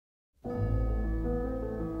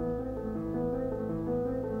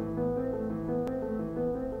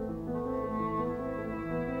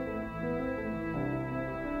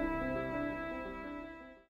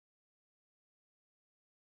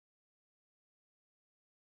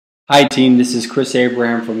Hi team, this is Chris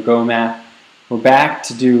Abraham from Go Math. We're back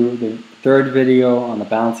to do the third video on the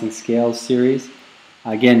balancing scales series.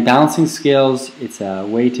 Again, balancing scales, it's a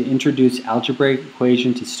way to introduce algebraic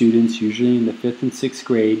equation to students, usually in the 5th and 6th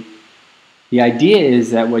grade. The idea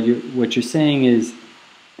is that what you're saying is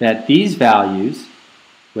that these values,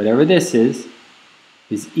 whatever this is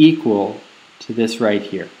equal to this right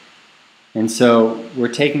here. And so we're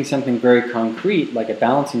taking something very concrete, like a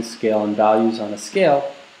balancing scale and values on a scale,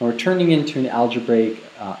 and we're turning into an algebraic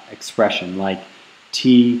expression like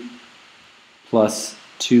t plus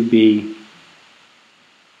 2b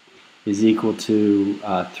is equal to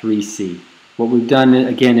 3c. What we've done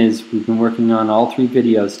again is we've been working on all three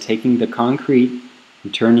videos, taking the concrete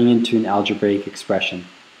and turning into an algebraic expression.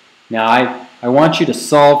 Now I want you to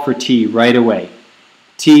solve for t right away.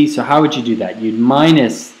 T, so how would you do that? You'd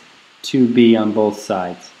minus 2b on both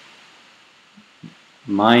sides.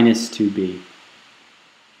 Minus 2b.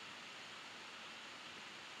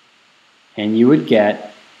 And you would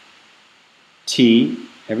get t,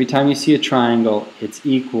 every time you see a triangle, it's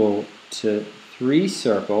equal to 3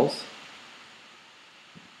 circles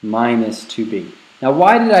minus 2b. Now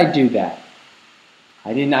why did I do that?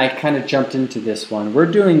 I kind of jumped into this one. We're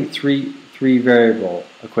doing three variable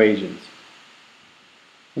equations.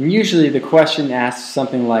 And usually the question asks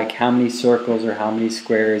something like how many circles or how many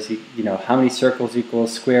squares, how many circles equal a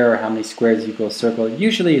square or how many squares equal a circle.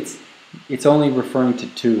 Usually it's only referring to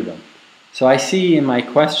 2 of them. So I see in my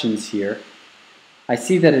questions here, I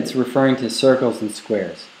see that it's referring to circles and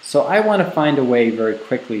squares. So I want to find a way very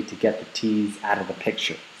quickly to get the t's out of the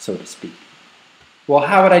picture, so to speak. Well,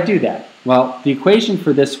 how would I do that? Well, the equation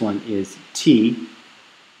for this one is t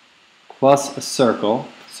plus a circle,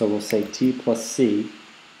 so we'll say t plus c,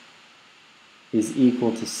 is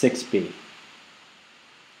equal to 6b.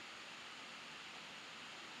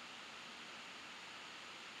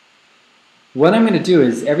 What I'm going to do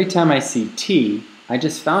is every time I see t, I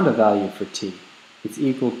just found a value for t. It's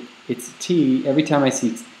t, every time I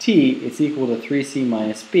see t, it's equal to 3c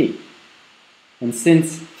minus b. And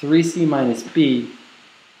since 3c minus b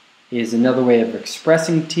is another way of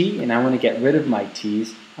expressing t, and I want to get rid of my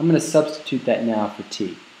t's, I'm going to substitute that now for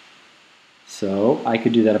t. So I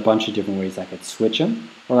could do that a bunch of different ways. I could switch them,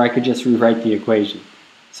 or I could just rewrite the equation.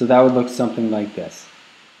 So that would look something like this.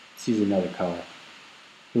 Let's use another color.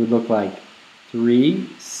 It would look like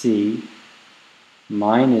 3c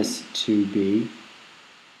minus 2b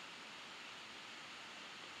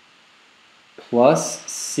plus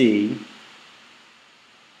c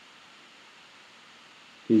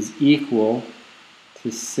is equal to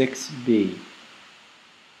 6b.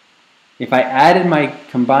 If I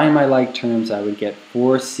combine my like terms, I would get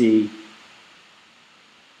 4c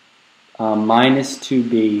minus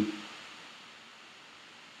 2b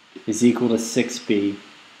is equal to 6b.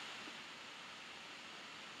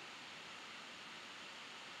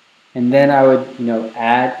 And then I would,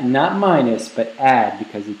 add, not minus, but add,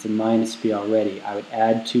 because it's a minus b already. I would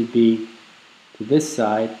add 2b to this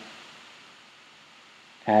side,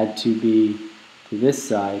 add 2b to this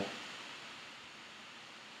side,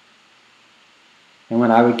 and what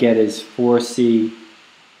I would get is 4c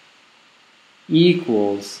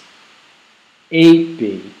equals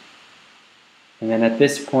 8b. And then at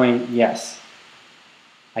this point, yes,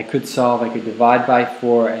 I could solve. I could divide by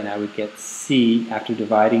 4, and I would get c, after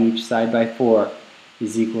dividing each side by 4,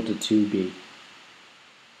 is equal to 2b.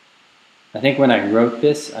 I think when I wrote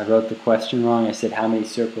this, I wrote the question wrong. I said how many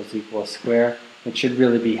circles equal a square. It should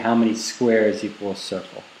really be how many squares equal a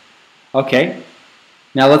circle. Okay,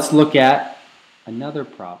 now let's look at another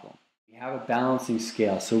problem. We have a balancing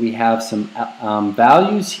scale, so we have some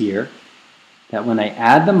values here that when I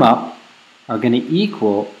add them up are going to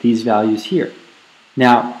equal these values here.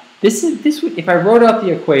 Now, if I wrote out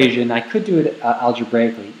the equation, I could do it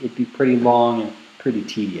algebraically. It'd be pretty long and pretty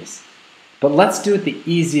tedious. But let's do it the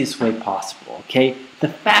easiest way possible, okay? The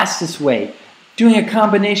fastest way. Doing a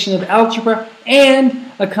combination of algebra and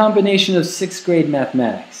a combination of 6th grade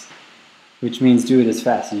mathematics, which means do it as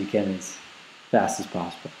fast as you can, as fast as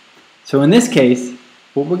possible. So in this case,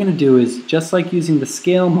 what we're going to do is, just like using the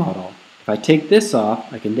scale model, if I take this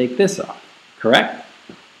off, I can take this off, correct?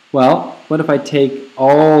 Well, what if I take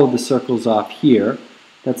all of the circles off here?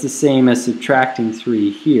 That's the same as subtracting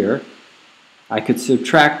 3 here. I could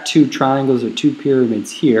subtract 2 triangles or 2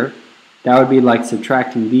 pyramids here. That would be like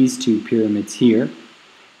subtracting these 2 pyramids here.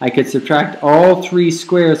 I could subtract all 3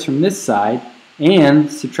 squares from this side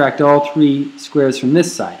and subtract all 3 squares from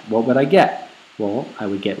this side. What would I get? Well, I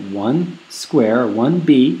would get 1 square, or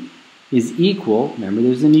 1b, is equal, remember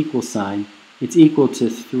there's an equal sign, it's equal to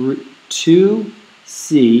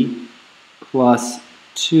 2c plus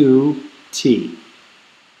 2t.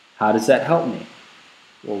 How does that help me?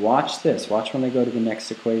 Well, watch this. Watch when I go to the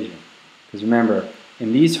next equation. Because remember,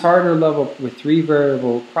 in these harder level with 3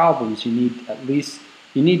 variable problems, you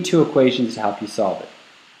need 2 equations to help you solve it.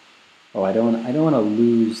 Oh, I don't want to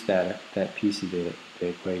lose that piece of the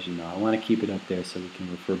equation though. I want to keep it up there so we can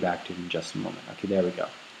refer back to it in just a moment. Okay, there we go.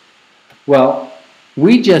 Well,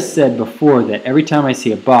 we just said before that every time I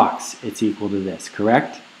see a box, it's equal to this,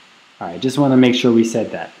 correct? All right, just want to make sure we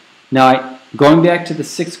said that. Now, going back to the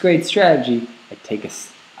 6th grade strategy,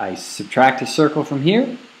 I subtract a circle from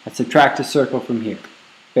here, I subtract a circle from here.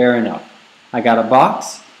 Fair enough. I got a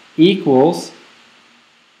box equals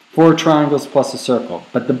 4 triangles plus a circle.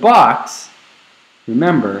 But the box,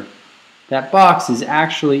 remember, that box is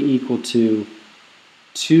actually equal to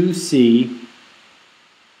 2c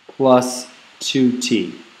plus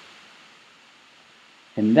 2t.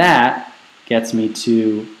 And that gets me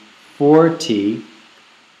to 4t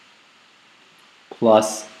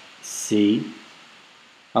plus c.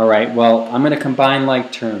 All right, well, I'm going to combine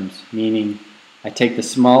like terms, meaning I take the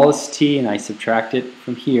smallest t and I subtract it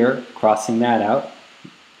from here, crossing that out,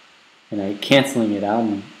 and I'm canceling it out,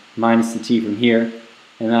 and minus the t from here.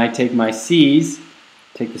 And then I take my c's,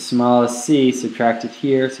 take the smallest c, subtract it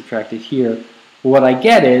here, subtract it here. Well, what I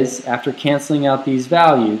get is, after canceling out these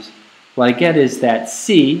values, what I get is that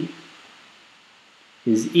c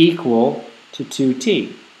is equal to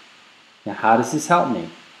 2t. Now, how does this help me?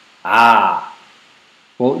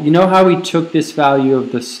 Well, you know how we took this value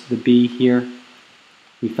of the b here?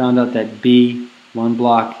 We found out that b, 1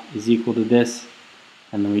 block, is equal to this.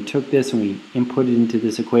 And then we took this and we input it into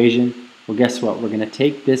this equation. Well, guess what? We're going to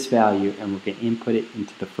take this value and we're going to input it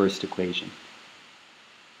into the first equation.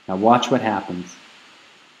 Now watch what happens.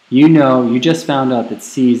 You just found out that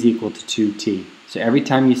c is equal to 2t. So every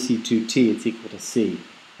time you see 2t, it's equal to c.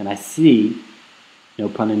 And I see, no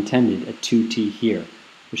pun intended, a 2t here,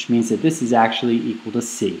 which means that this is actually equal to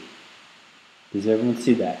c. Does everyone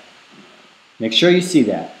see that? Make sure you see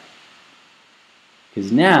that.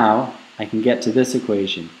 Because now I can get to this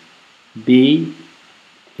equation. B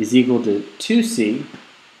is equal to 2c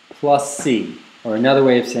plus c. Or another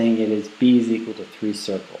way of saying it is B is equal to 3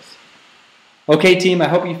 circles. Okay, team, I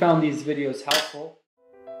hope you found these videos helpful.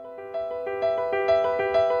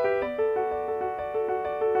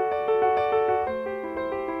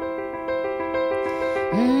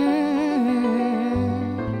 Mm-hmm.